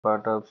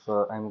part of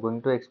I'm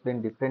going to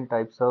explain different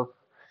types of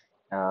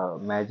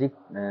magic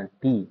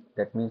T.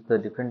 That means the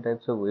different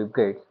types of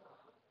waveguides.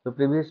 So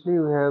previously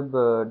we have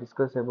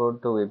discussed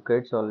about the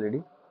waveguides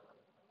already.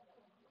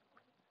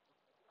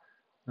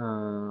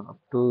 Up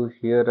to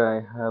here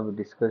I have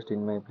discussed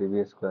in my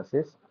previous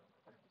classes.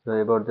 So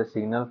about the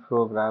signal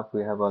flow graph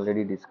we have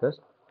already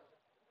discussed.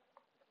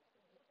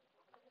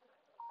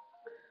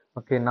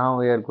 Okay, now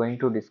we are going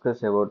to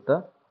discuss about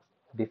the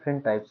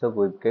different types of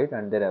waveguide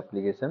and their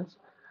applications.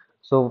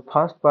 So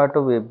first part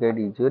of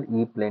waveguide is your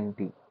E-plane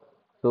T.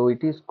 So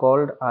it is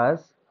called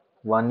as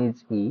one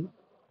is E,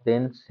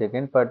 then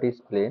second part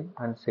is plane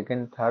and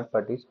third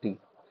part is T.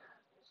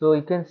 So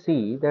you can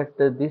see that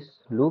this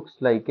looks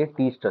like a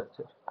T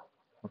structure.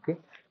 Okay.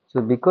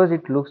 So because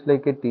it looks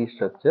like a T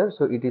structure,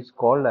 so it is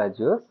called as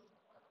your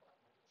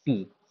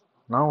T.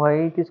 Now why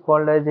it is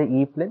called as a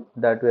E-plane,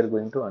 that we are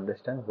going to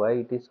understand why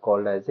it is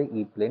called as a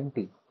E-plane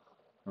T.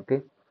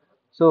 Okay.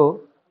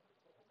 So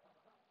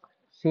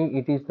see,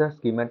 it is the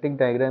schematic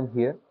diagram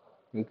here.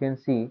 You can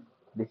see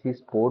this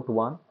is port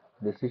 1,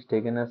 this is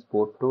taken as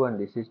port 2 and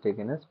this is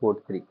taken as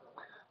port 3.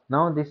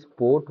 Now this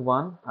port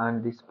 1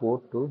 and this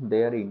port 2,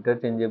 they are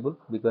interchangeable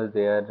because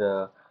they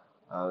are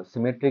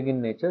symmetric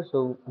in nature.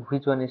 So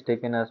which one is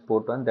taken as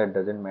port 1, that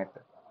doesn't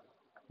matter.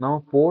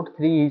 Now port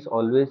 3 is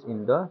always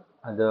in the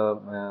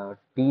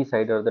T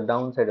side or the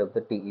down side of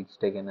the T, it's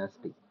taken as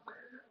T.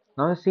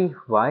 Now see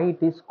why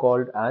it is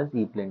called as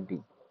E-plane T.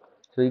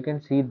 So you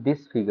can see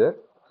this figure.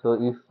 So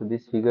if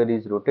this figure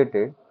is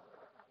rotated,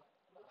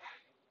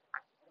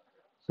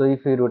 so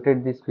if we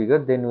rotate this figure,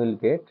 then we will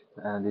get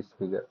this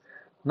figure.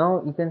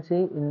 Now you can see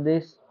in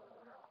this,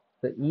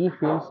 the E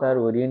fields are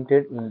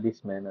oriented in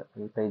this manner.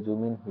 If I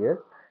zoom in here,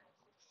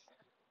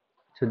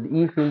 so the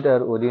E field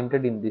are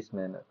oriented in this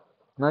manner.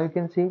 Now you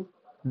can see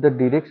the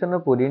direction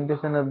of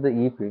orientation of the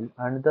E field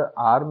and the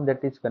arm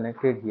that is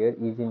connected here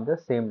is in the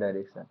same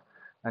direction,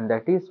 and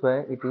that is why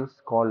it is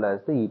called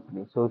as the E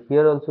plane. So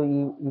here also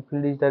E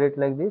field is direct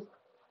like this,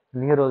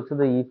 and here also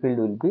the E field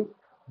will be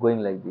going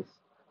like this.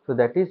 So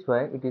that is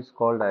why it is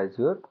called as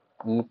your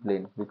E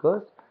plane,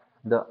 because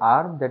the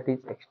arm that is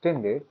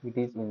extended, it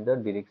is in the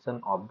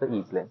direction of the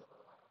E plane.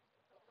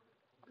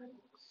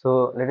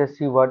 So let us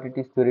see what it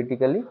is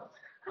theoretically.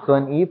 So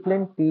an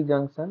E-plane T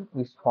junction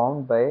is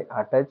formed by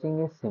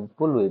attaching a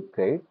simple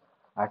waveguide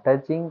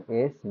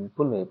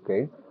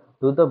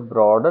to the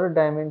broader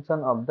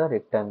dimension of the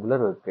rectangular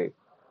waveguide.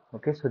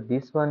 Okay, so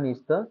this one is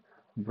the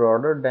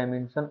broader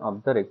dimension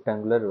of the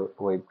rectangular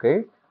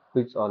waveguide,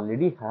 which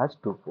already has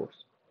two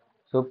ports.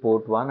 So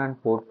port 1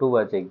 and port 2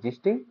 was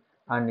existing,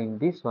 and in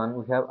this one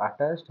we have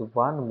attached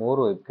one more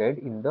waveguide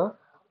in the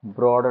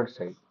broader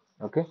side.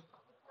 Okay.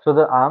 So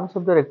the arms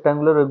of the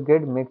rectangular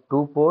waveguide make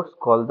two ports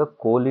called the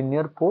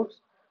collinear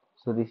ports.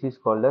 So this is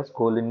called as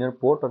collinear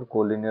port or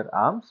collinear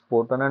arms,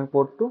 port 1 and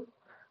port 2.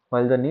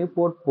 While the new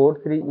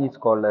port 3 is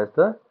called as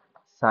the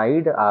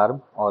side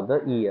arm or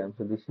the E arm.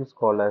 So this is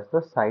called as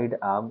the side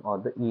arm or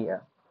the E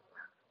arm.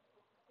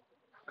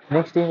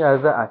 Next is,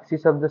 as the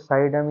axis of the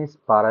side arm is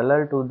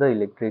parallel to the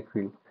electric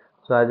field.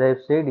 So as I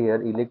have said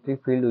here,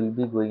 electric field will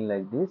be going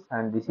like this,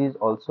 and this is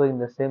also in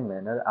the same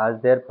manner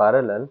as they are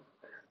parallel.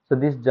 So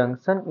this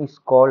junction is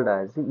called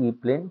as the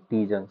E-plane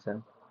T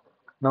junction.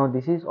 Now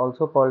this is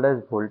also called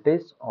as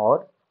voltage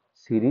or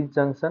series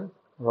junction.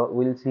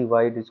 We'll see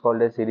why it is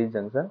called as series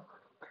junction.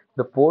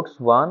 The ports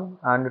 1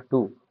 and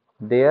 2,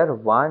 they are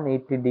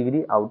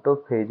 180-degree out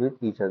of phase with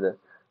each other.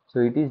 So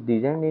it is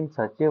designed in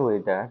such a way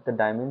that the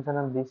dimension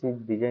of this is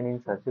designed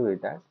in such a way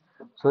that,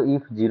 so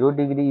if 0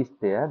 degree is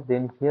there,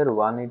 then here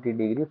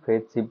 180-degree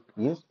phase shift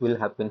is will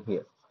happen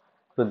here.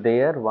 So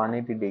they are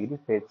 180-degree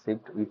phase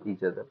shift with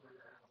each other.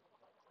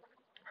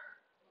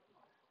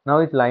 Now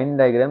with line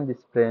diagram, this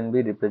can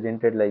be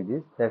represented like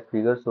this. That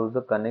figure shows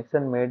the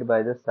connection made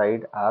by the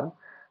side arm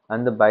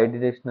and the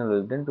bidirectional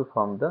waveguide to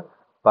form the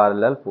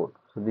parallel port.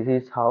 So this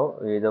is how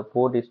the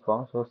port is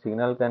formed. So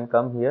signal can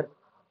come here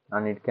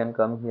and it can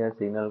come here.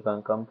 Signal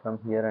can come from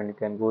here and it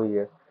can go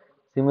here.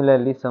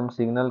 Similarly, some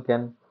signal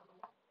can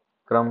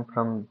come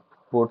from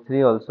port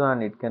 3 also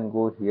and it can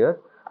go here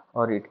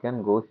or it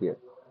can go here.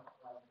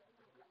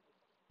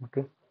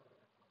 Okay.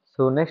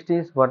 So next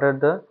is, what are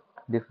the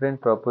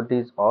different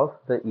properties of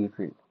the E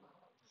field?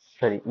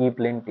 Sorry,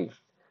 E-plane T.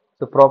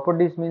 So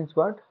properties means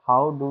what?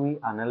 How do we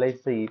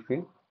analyze the E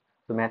field?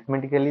 So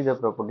mathematically the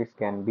properties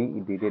can be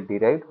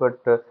derived,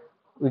 but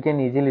we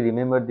can easily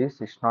remember this.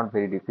 It's not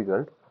very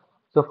difficult.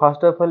 So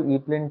first of all,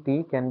 E-plane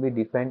T can be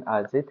defined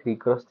as a 3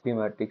 cross 3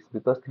 matrix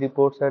because three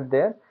ports are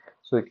there.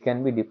 So it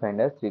can be defined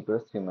as 3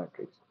 cross 3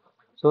 matrix.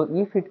 So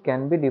if it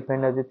can be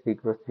defined as a 3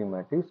 cross 3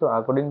 matrix, so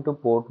according to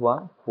port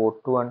 1,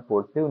 port 2 and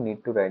port 3, we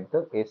need to write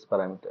the S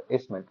parameter,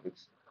 S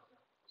matrix.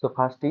 So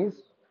first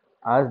is,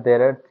 as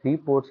there are three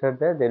ports are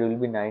there, there will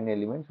be 9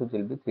 elements which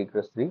will be 3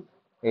 cross 3,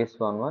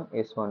 S11,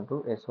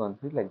 S12,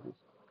 S13 like this.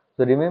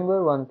 So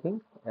remember one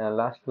thing,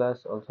 last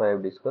class also I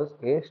have discussed,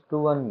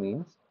 S21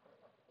 means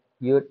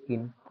your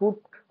input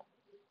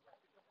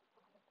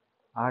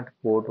at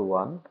port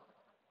 1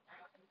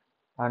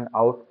 and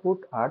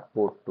output at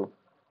port 2.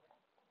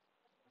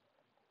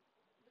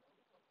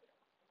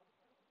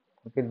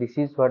 Okay, this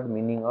is what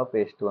meaning of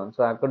S21.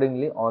 So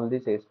accordingly, all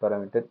these S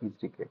parameter is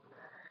decayed.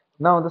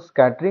 Now the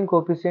scattering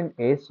coefficient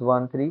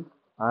S13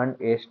 and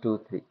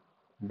S23,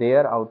 they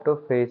are out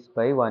of phase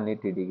by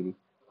 180 degree.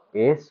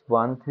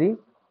 S13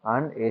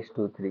 and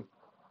S23.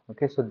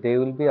 Okay, so they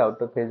will be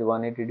out of phase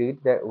 180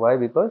 degree. Why?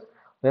 Because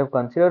we have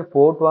considered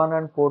port 1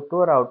 and port 2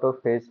 are out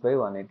of phase by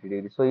 180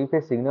 degree. So if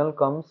a signal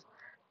comes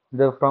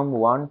from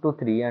 1 to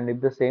 3 and if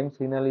the same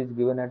signal is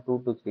given at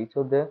 2 to 3,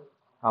 so the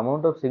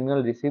amount of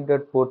signal received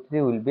at port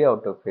 3 will be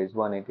out of phase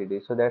 180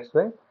 degree. So that's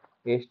why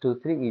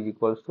S23 is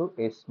equals to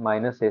S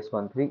minus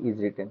S13 is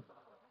written.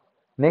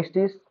 Next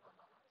is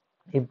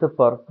if the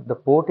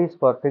port is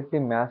perfectly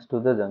matched to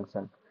the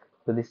junction.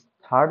 So this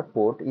third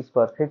port is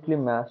perfectly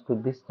matched to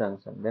this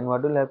junction. Then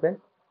what will happen?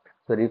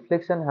 So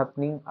reflection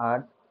happening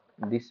at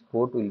this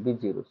port will be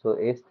 0. So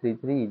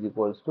S33 is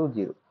equals to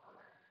 0.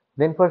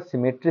 Then for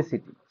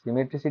symmetricity,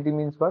 symmetricity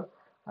means what?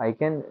 I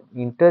can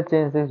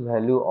interchange this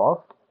value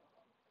of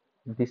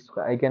this,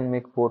 I can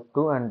make port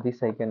 2 and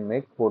this I can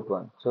make port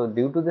 1. So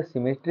due to the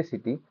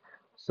symmetricity,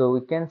 so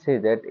we can say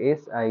that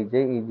Sij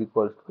is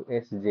equals to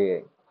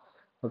Sji.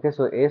 Okay,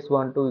 so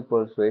S12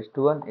 equals to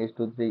S21,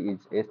 S23 is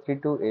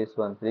S32,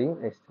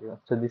 S13 is S31.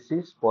 So this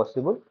is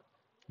possible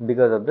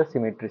because of the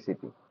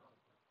symmetricity.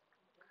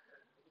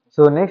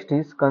 So next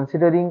is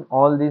considering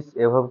all these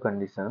above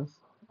conditions,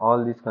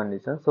 all these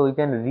conditions. So we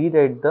can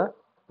rewrite the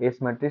S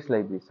matrix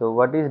like this. So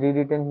what is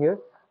rewritten here?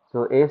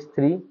 So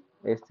S3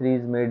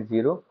 is made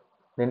 0.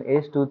 Then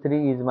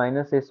S23 is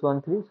minus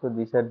S13. So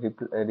these are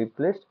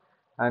replaced,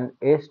 and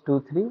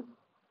S23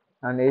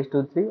 and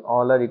S23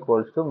 all are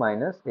equals to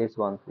minus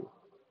S13.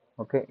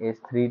 Okay,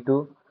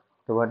 S32.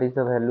 So what is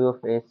the value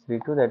of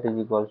S32? That is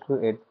equals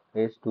to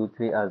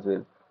S23 as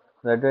well.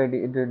 That way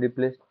it is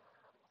replaced.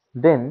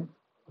 Then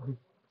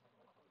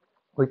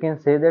we can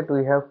say that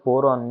we have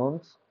four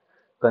unknowns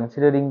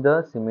considering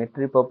the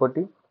symmetry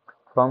property.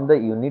 From the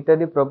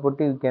unitary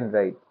property you can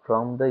write,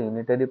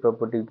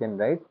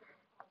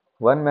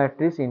 one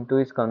matrix into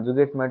its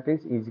conjugate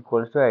matrix is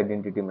equals to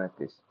identity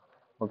matrix.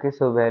 Okay,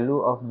 so value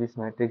of this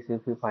matrix,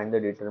 if you find the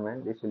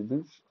determinant, this will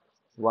be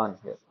 1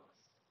 here.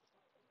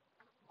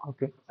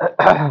 Okay.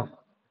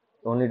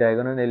 Only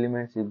diagonal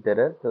elements if there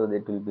are, so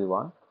that will be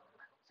 1.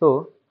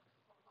 So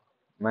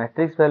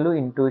matrix value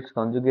into its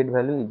conjugate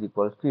value is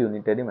equals to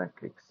unitary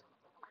matrix.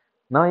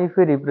 Now if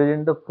we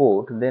represent the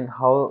port, then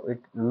how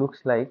it looks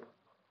like.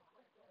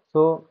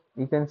 So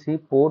you can see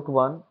port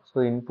 1,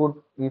 so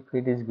input if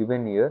it is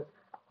given here,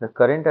 the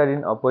current are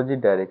in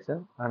opposite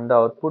direction and the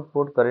output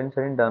port currents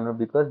are in downward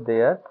because they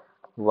are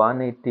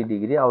 180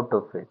 degree out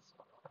of phase.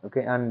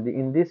 Okay, and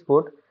in this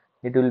port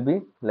it will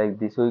be like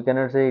this. So you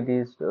cannot say it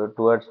is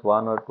towards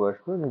 1 or towards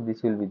 2,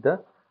 this will be the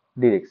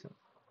direction.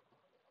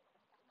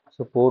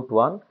 So port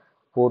 1,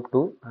 port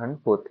 2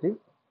 and port 3,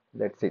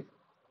 that's it.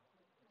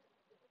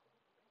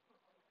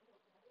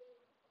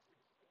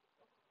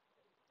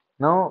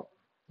 Now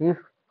if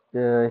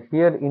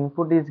here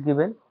input is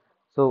given,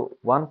 so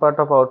one part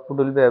of output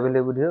will be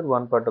available here,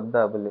 one part of the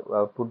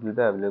output will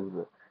be available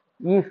here.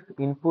 If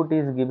input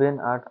is given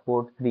at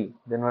port 3,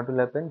 then what will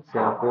happen?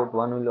 Same port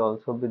 1 will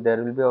also be,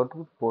 there will be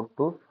output, port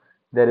 2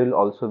 there will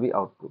also be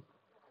output.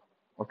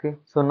 Okay,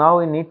 so now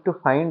we need to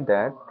find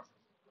that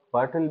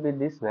what will be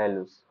these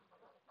values.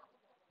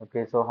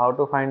 Okay, so how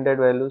to find that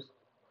values?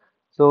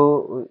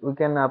 So we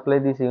can apply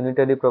this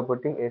unitary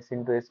property, S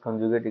into S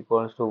conjugate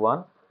equals to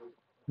 1.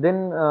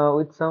 Then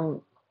with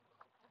some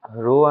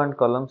row and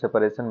column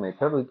separation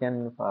method, we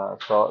can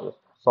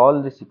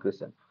solve this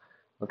equation.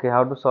 Okay,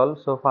 how to solve?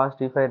 So first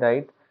if I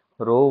write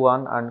row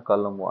 1 and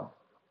column 1,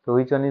 so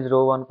which one is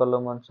row 1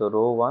 column 1? So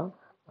row 1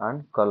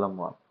 and column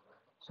 1.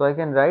 So I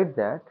can write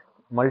that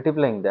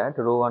multiplying that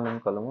row 1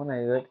 and column 1,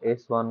 I get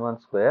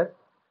S11 square.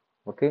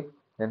 Okay,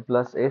 then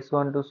plus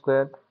S12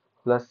 square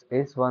plus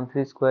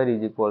S13 square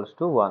is equals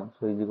to 1.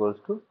 So is equals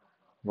to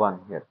 1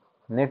 here.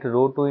 Net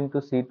row 2 into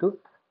C2,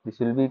 this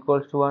will be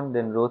equals to 1.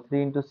 Then row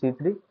 3 into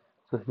C3,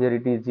 so here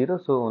it is 0.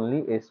 So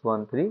only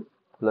S13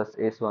 plus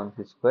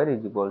S13 square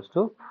is equals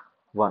to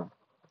 1.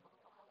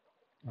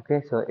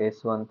 Okay, so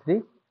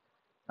S13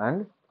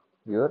 and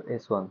your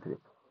S13,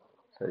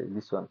 sorry,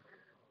 this one.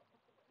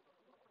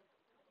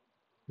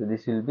 So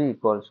this will be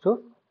equals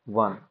to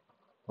 1.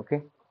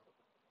 Okay,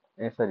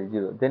 sorry,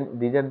 0. Then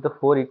these are the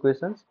four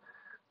equations.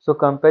 So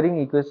comparing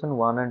equation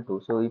 1 and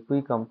 2. So if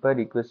we compare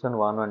equation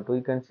 1 and 2,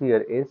 you can see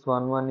here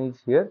S11 is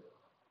here,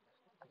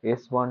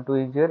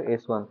 S12 is here,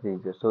 S13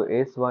 is here. So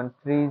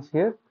S13 is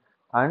here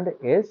and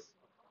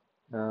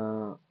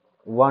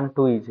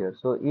S12 is here.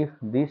 So if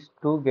these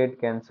two get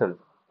cancelled,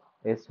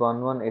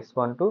 S11,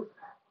 S12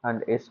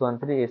 and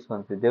S13,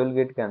 S13, they will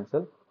get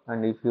cancelled.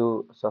 And if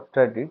you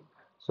subtract it,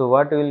 so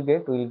what we will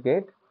get? We will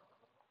get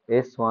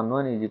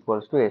S11 is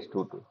equals to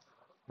S22.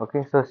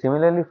 Okay, so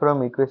similarly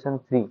from equation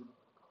 3,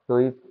 so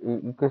if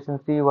equation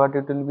 3 what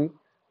it will be,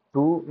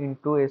 2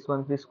 into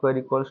S13 square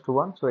equals to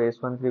 1, so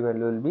S13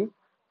 value will be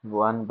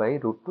 1 by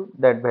root 2,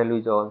 that value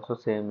is also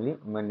samely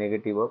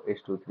negative of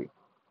S23.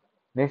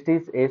 Next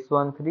is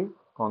S13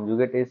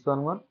 conjugate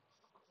S11,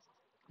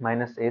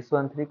 minus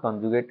S13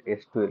 conjugate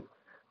S12.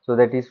 So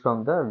that is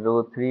from the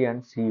row 3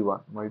 and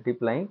C1,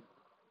 multiplying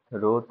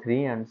row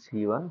 3 and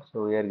C1.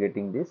 So we are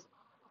getting this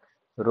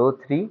row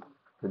 3.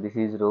 So this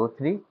is row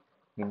 3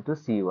 into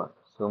C1.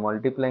 So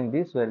multiplying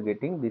this, we are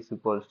getting this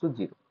equals to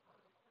 0.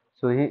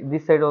 So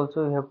this side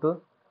also we have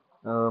to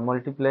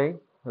multiply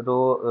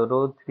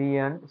row 3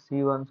 and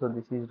C1. So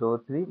this is row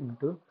 3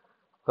 into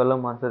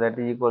column 1. So that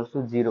is equals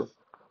to 0.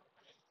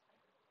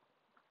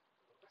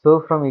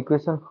 So from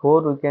equation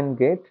 4 we can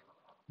get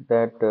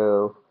that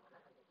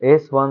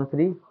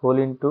S13 whole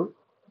into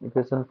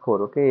equation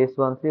 4. Okay,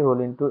 S13 whole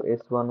into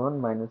S11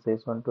 minus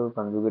S12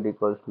 conjugate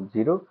equals to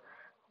 0,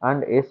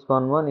 and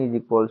S11 is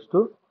equals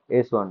to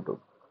S12.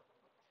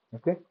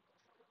 Okay.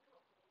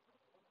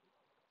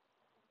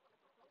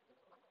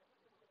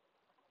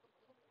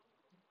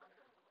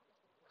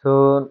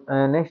 So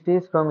next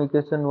is from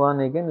equation 1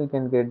 again we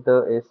can get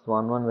the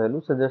S11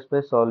 value. So just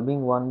by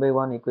solving one by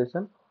one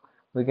equation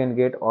we can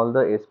get all the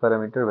S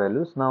parameter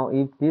values. Now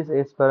if these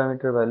S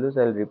parameter values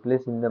I'll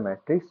replace in the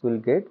matrix, we'll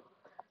get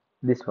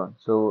this one.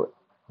 So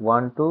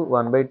 1 2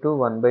 1 by 2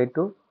 1 by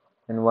 2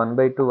 and 1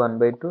 by 2 1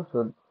 by 2.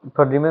 So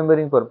for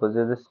remembering purpose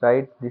just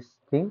write this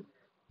thing,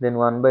 then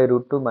 1 by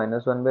root 2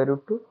 minus 1 by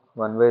root 2,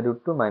 1 by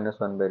root 2 minus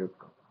 1 by root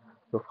 2.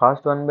 So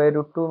first 1 by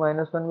root 2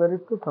 minus 1 by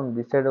root 2, from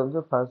this side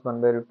also first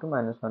 1 by root 2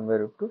 minus 1 by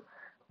root 2,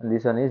 and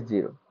this one is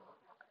 0.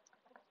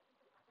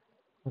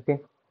 Okay.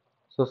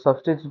 So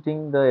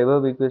substituting the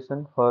above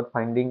equation for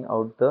finding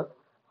out the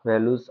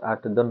values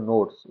at the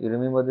nodes. You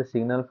remember the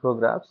signal flow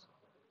graphs?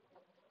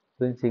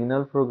 So in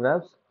signal flow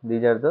graphs,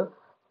 these are the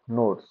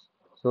nodes.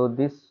 So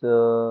this,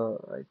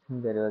 I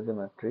think there was a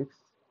matrix.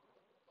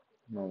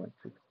 No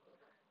matrix.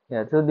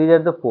 Yeah, so these are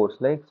the ports.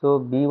 Like so,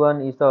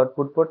 B1 is the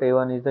output port,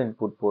 A1 is the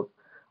input port.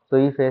 So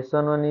if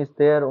S11 is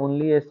there,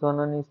 only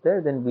S11 is there,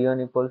 then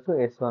B1 equals to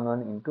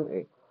S11 into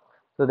A.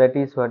 So that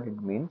is what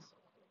it means.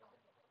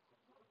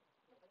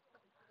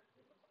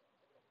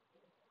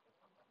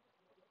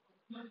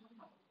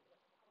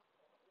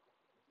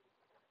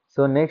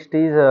 So next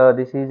is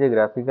this is a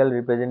graphical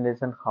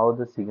representation how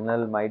the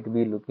signal might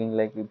be looking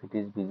like if it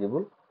is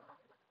visible.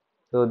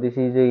 So this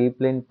is a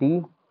E-plane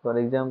T, for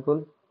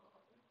example.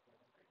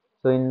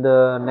 So in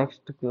the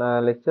next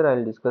lecture,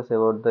 I'll discuss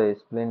about the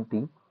S-plane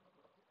T.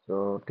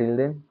 So till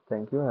then,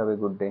 thank you. Have a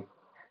good day.